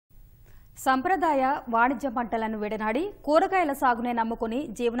సంప్రదాయ వాణిజ్య పంటలను విడనాడి కూరగాయల సాగునే నమ్ముకుని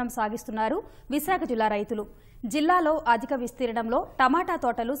జీవనం సాగిస్తున్నారు విశాఖ జిల్లా రైతులు. జిల్లాలో అధిక విస్తీర్ణంలో టమాటా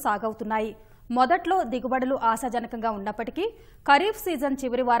తోటలు సాగవుతున్నాయి. మొదట్లో దిగుబడులు ఆశాజనకంగా ఉన్నప్పటికీ ఖరీఫ్ సీజన్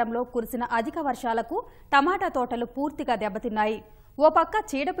చివరి వారంలో కురిసిన అధిక వర్షాలకు టమాటా తోటలు పూర్తిగా దెబ్బతిన్నాయి. ఓ పక్క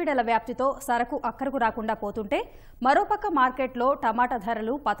చీడపీడల వ్యాప్తితో సరకు అక్కరకు రాకుండా పోతుంటే మరోపక్క మార్కెట్లో టమాటా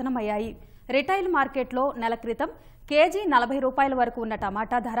ధరలు పతనమయ్యాయి. రిటైల్ మార్కెట్లో నెల క్రితం కేజీ 40 రూపాయల వరకు ఉన్న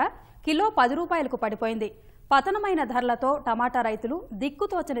టమాటా ధర కిలో 10 రూపాయలకు పడిపోయింది. పతనమైన ధరలతో టమాటా రైతులు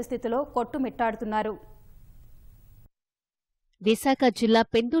దిక్కుతోచని స్థితిలో కొట్టుమిట్టాడుతున్నారు. విశాఖ జిల్లా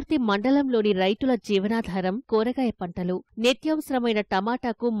పెందుర్తి మండలంలోని రైతుల జీవనాధారం కూరగాయ పంటలు. నిత్యావసరమైన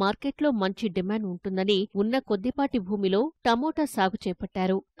టమాటాకు మార్కెట్లో మంచి డిమాండ్ ఉంటుందని ఉన్న కొద్దిపాటి భూమిలో టమోటా సాగు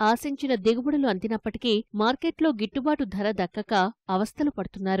చేపట్టారు. ఆశించిన దిగుబడులు అందినప్పటికీ మార్కెట్లో గిట్టుబాటు ధర దక్కక అవస్థలు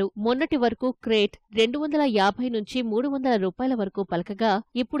పడుతున్నారు. మొన్నటి వరకు క్రేట్ 250 నుంచి 300 రూపాయల వరకు పలకగా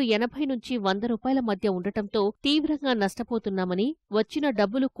ఇప్పుడు 80 నుంచి 100 రూపాయల మధ్య ఉండటంతో తీవ్రంగా నష్టపోతున్నామని, వచ్చిన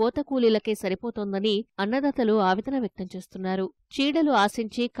డబ్బులు కోత కూలీలకే సరిపోతోందని అన్నదాతలు ఆవేదన వ్యక్తం చేస్తున్నారు. చీడలు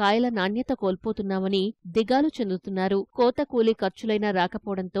ఆశించి కాయల నాణ్యత కోల్పోతున్నామని దిగాలు చెందుతున్నారు. కోత కూలీ ఖర్చులైనా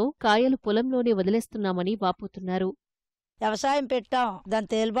రాకపోవడంతో కాయలు పొలంలోనే వదిలేస్తున్నామని వాపోతున్నారు. వ్యవసాయం పెట్టాం, దాని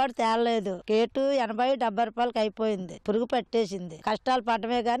తేలిబాటు తేలలేదు. కేటు 80-70 రూపాయలకి అయిపోయింది. పురుగు పట్టేసింది. కష్టాలు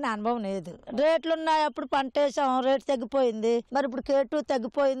పడమే గానీ అనుభవం లేదు. రేట్లున్నాయి. అప్పుడు పంట వేసాం, రేటు తగ్గిపోయింది. మరి ఇప్పుడు కేటు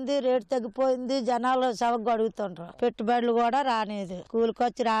తగ్గిపోయింది, రేటు తగ్గిపోయింది. జనాలు సవగ్గా అడుగుతుండ్రు. పెట్టుబడులు కూడా రానేదు,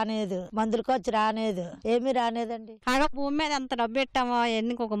 కూలికొచ్చి రానేదు, మందులకొచ్చి రానేదు, ఏమీ రానేదండి. భూమి మీద ఎంత డబ్బు పెట్టామో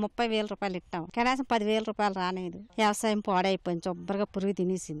ఎన్నికి ఒక 30,000 రూపాయలు ఇట్టాం, కనీసం 10,000 రూపాయలు రానేదు. వ్యవసాయం పాడైపోయింది, శుభ్రంగా పురుగు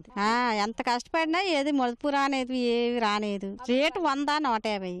తినేసింది. ఎంత కష్టపడినా ఏది మొదపు రానేది, ఏవి రానేది. రేటు 100,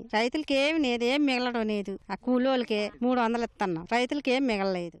 150. రైతులకి ఏమి లేదు, ఏం మిగలడం లేదు. ఆ కూలోళ్ళకే 300 ఇస్తున్నాం, రైతులకి ఏం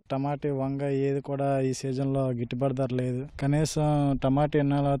మిగలలేదు. టమాటీ, వంగ ఏది కూడా ఈ సీజన్ లో గిట్టుబాటు ధర లేదు. కనీసం టమాటీ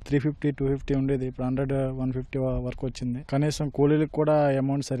ఎన్నాళ్ళ 350-250 ఉండేది, ఇప్పుడు 100-150 వరకు వచ్చింది. కనీసం కూలీలకు కూడా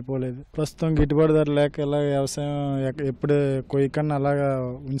అమౌంట్ సరిపోలేదు. ప్రస్తుతం గిట్టుబాటు ధర లేక ఇలా వ్యవసాయం ఎప్పుడు కొయ్యకన్నా అలాగా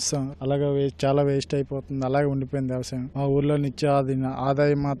ఉంచాం, అలాగా చాలా వేస్ట్ అయిపోతుంది. అలాగే ఉండిపోయింది వ్యవసాయం. మా ఊర్లో నిత్య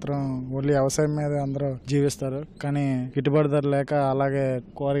ఆదాయం మాత్రం ఓన్లీ వ్యవసాయం మీద అందరూ జీవిస్తారు. కానీ గిట్టుబాటు ధర లేక అలాగే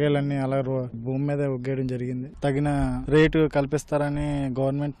కూరగాయలన్నీ అలాగే భూమి మీద ఒగ్గేయడం జరిగింది. తగిన రేటు కల్పిస్తారని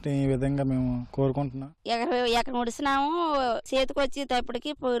గవర్నమెంట్ ఈ విధంగా మేము కోరుకుంటున్నాం. ఎక్కడ ముడిసినాము, చేతికొచ్చి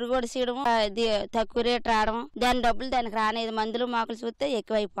తప్పటికి పురుగు ఒడిసేయడం, తక్కువ రేటు రావడం, దాని డబ్బులు దానికి రానేది. మందులు మాకులు చూస్తే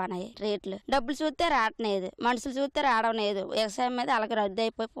ఎక్కువైపోయినాయి రేట్లు. డబ్బులు చూస్తే రావట్లేదు, మనుషులు చూస్తే రావడం లేదు. వ్యవసాయం మీద అలాగే రద్దు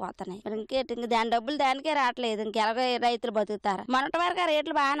అయిపోతున్నాయి. ఇంక దాని డబ్బులు దానికే రావట్లేదు. ఇంకెలాగో రైతులు బతుకుతారు. మొన్నటి వరకు ఆ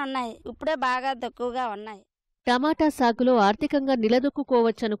రేట్లు బాగానే ఉన్నాయి, ఇప్పుడే బాగా తక్కువగా ఉన్నాయి. టమాటా సాగులో ఆర్థికంగా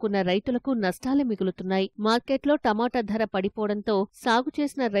నిలదొక్కుకోవచ్చనుకున్న రైతులకు నష్టాలే మిగులుతున్నాయి. మార్కెట్లో టమాటా ధర పడిపోవడంతో సాగు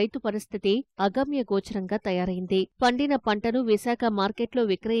చేసిన రైతు పరిస్థితి అగమ్య గోచరంగా తయారైంది. పండిన పంటను విశాఖ మార్కెట్లో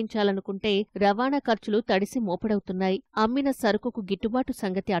విక్రయించాలనుకుంటే రవాణా ఖర్చులు తడిసి మోపడవుతున్నాయి. అమ్మిన సరుకుకు గిట్టుబాటు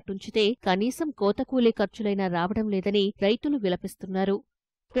సంగతి అటుంచితే కనీసం కోత కూలీ ఖర్చులైనా రావడం లేదని రైతులు విలపిస్తున్నారు.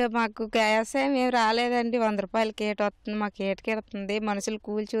 మాకు వ్యవసాయం ఏం రాలేదండి. 100 రూపాయలు కేటు వస్తుంది, మాకు కేటుకెడుతుంది. మనుషులు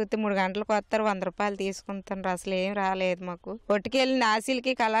కూలి చూస్తే 3 గంటలకు వస్తారు, 100 రూపాయలు తీసుకుంటారు. అసలు ఏం రాలేదు మాకు. ఒట్టుకెళ్ళిన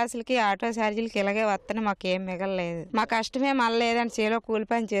ఆశలకి కళాశలకి ఆటో ఛార్జీలకి ఇలాగే వస్తాయి. మాకు ఏం మిగలలేదు. మా కష్టమే మళ్ళలేదండి. చేలో కూలి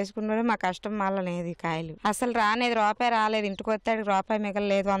పని చేసుకున్నాడు, మా కష్టం మళ్ళలేదు. కాయలు అసలు రానేది, రూపాయి రాలేదు. ఇంటికి వస్తాడు, రూపాయి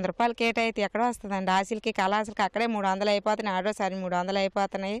మిగలలేదు. 100 రూపాయలు కేటు అయితే ఎక్కడ వస్తుందండి? ఆశలకి కళాశలకి అక్కడే 300 అయిపోతున్నాయి, ఆటో సారి 300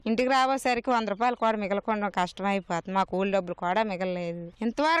 అయిపోతున్నాయి. ఇంటికి రాబోసరికి 100 రూపాయలు కూడా మిగలకుండా కష్టం అయిపోతుంది. మా కూలి డబ్బులు కూడా మిగలలేదు.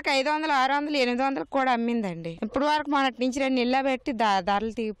 ఇంతవరకు 500, 600, 800 కూడా అమ్మిందండి. ఇప్పుడు వరకు మొన్నటి నుంచి 2 నెలలు పెట్టి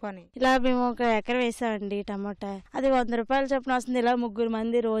ధరలు తీగిపోయి. ఇలా మేము ఒక ఎకరం వేసామండి టమోటా. అది 100 రూపాయలు చొప్పున వస్తుంది. ఇలా 3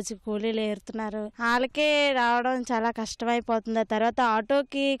 మంది రోజు కూలీలు ఏరుతున్నారు. వాళ్ళకే రావడం చాలా కష్టమైపోతుంది. తర్వాత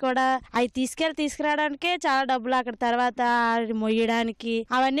ఆటోకి కూడా అవి తీసుకురావడానికే చాలా డబ్బులు, అక్కడ తర్వాత మొయ్యడానికి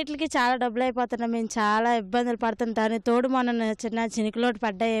అవన్నిటికి చాలా డబ్బులు అయిపోతున్నాయి. మేము చాలా ఇబ్బందులు పడుతున్నాం. దాని తోడు మొన్న చిన్న చినుకులోటు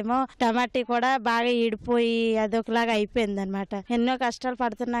పడ్డాయేమో, టమాటీ కూడా బాగా ఈడిపోయి అదొకలాగా అయిపోయింది అనమాట. ఎన్నో కష్టాలు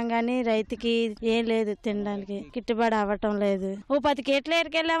పడుతున్నాం గానీ రైతుకి ఏం లేదు, తినడానికి గిట్టుబాటు అవ్వటం లేదు. ఓ 10 కేట్లు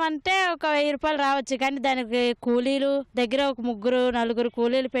ఏరికెళ్ళామంటే ఒక 1000 రూపాయలు రావచ్చు, కానీ దానికి కూలీలు దగ్గర ఒక 3-4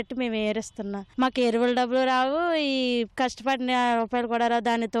 కూలీలు పెట్టి మేము ఏరుస్తున్నాం. మాకు ఎరువుల డబ్బులు రావు, ఈ కష్టపడిన రూపాయలు కూడా రావు.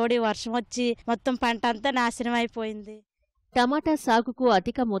 దాని తోడి వర్షం వచ్చి మొత్తం పంట అంతా నాశనం అయిపోయింది. టమాటా సాగుకు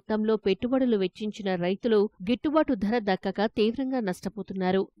అధిక మొత్తంలో పెట్టుబడులు వెచ్చించిన రైతులు గిట్టుబాటు ధర దక్కక తీవ్రంగా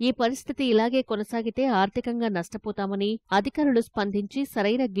నష్టపోతున్నారు. ఈ పరిస్థితి ఇలాగే కొనసాగితే ఆర్థికంగా నష్టపోతామని, అధికారులు స్పందించి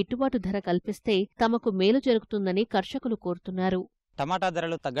సరైన గిట్టుబాటు ధర కల్పిస్తే తమకు మేలు జరుగుతుందని కర్షకులు కోరుతున్నారు. టమాటా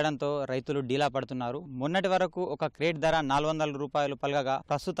ధరలు తగ్గడంతో రైతులు డీలా పడుతున్నారు. మొన్నటి వరకు ఒక క్రేట్ ధర 400 రూపాయలు పలకగా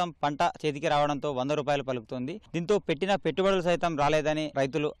ప్రస్తుతం పంట చేతికి రావడంతో 100 రూపాయలు పలుకుతుంది. దీంతో పెట్టిన పెట్టుబడులు సైతం రాలేదని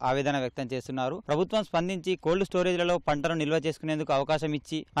రైతులు ఆవేదన వ్యక్తం చేస్తున్నారు. ప్రభుత్వం స్పందించి కోల్డ్ స్టోరేజ్లలో పంటను నిల్వ చేసుకునేందుకు అవకాశం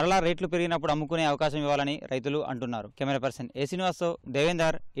ఇచ్చి మరలా రేట్లు పెరిగినప్పుడు అమ్ముకునే అవకాశం ఇవ్వాలని రైతులు అంటున్నారు. కెమెరా పర్సన్ ఏ శ్రీనివాస్తో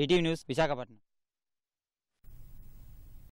దేవేందర్, ఈటీవీ న్యూస్, విశాఖపట్నం.